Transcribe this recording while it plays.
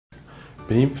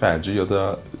Beyin felci ya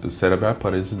da serebral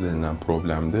paralizi denilen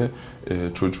problemde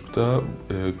çocukta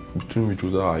bütün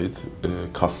vücuda ait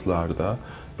kaslarda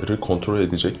kontrol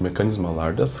edecek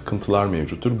mekanizmalarda sıkıntılar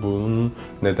mevcuttur. Bunun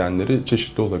nedenleri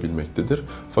çeşitli olabilmektedir.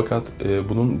 Fakat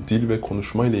bunun dil ve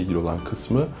konuşma ile ilgili olan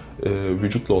kısmı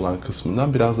vücutla olan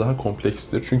kısmından biraz daha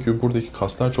komplekstir. Çünkü buradaki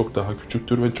kaslar çok daha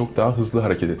küçüktür ve çok daha hızlı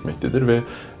hareket etmektedir ve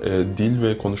dil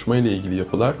ve konuşma ile ilgili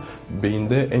yapılar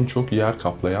beyinde en çok yer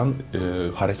kaplayan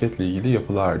hareketle ilgili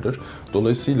yapılardır.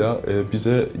 Dolayısıyla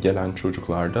bize gelen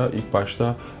çocuklarda ilk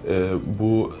başta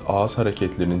bu ağız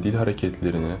hareketlerini, dil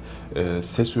hareketlerini,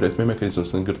 ses üretme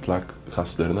mekanizmasının gırtlak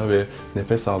kaslarına ve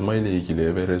nefes alma ile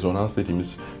ilgili ve rezonans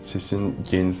dediğimiz sesin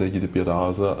genize gidip ya da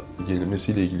ağza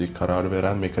gelmesiyle ilgili karar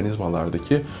veren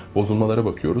mekanizmalardaki bozulmalara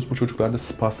bakıyoruz. Bu çocuklarda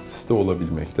spastisite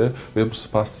olabilmekte ve bu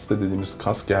spastisite dediğimiz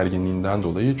kas gerginliğinden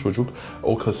dolayı çocuk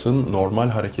o kasın normal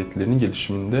hareketlerinin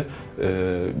gelişiminde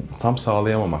tam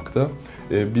sağlayamamakta.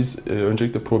 Biz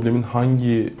öncelikle problemin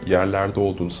hangi yerlerde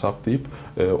olduğunu saptayıp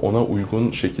ona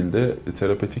uygun şekilde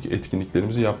terapetik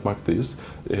etkinliklerimizi yapmaktayız.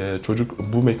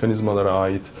 Çocuk bu mekanizmalara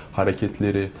ait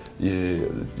hareketleri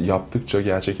yaptıkça,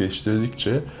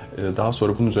 gerçekleştirdikçe daha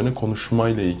sonra bunun üzerine konuşma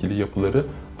ile ilgili yapıları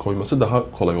koyması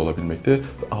daha kolay olabilmekte.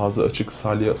 Ağzı açık,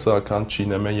 salyası akan,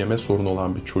 çiğneme, yeme sorunu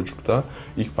olan bir çocukta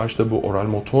ilk başta bu oral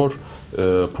motor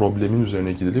problemin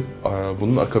üzerine gidilip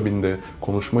bunun akabinde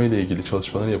konuşma ile ilgili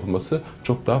çalışmaların yapılması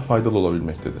çok daha faydalı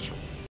olabilmektedir.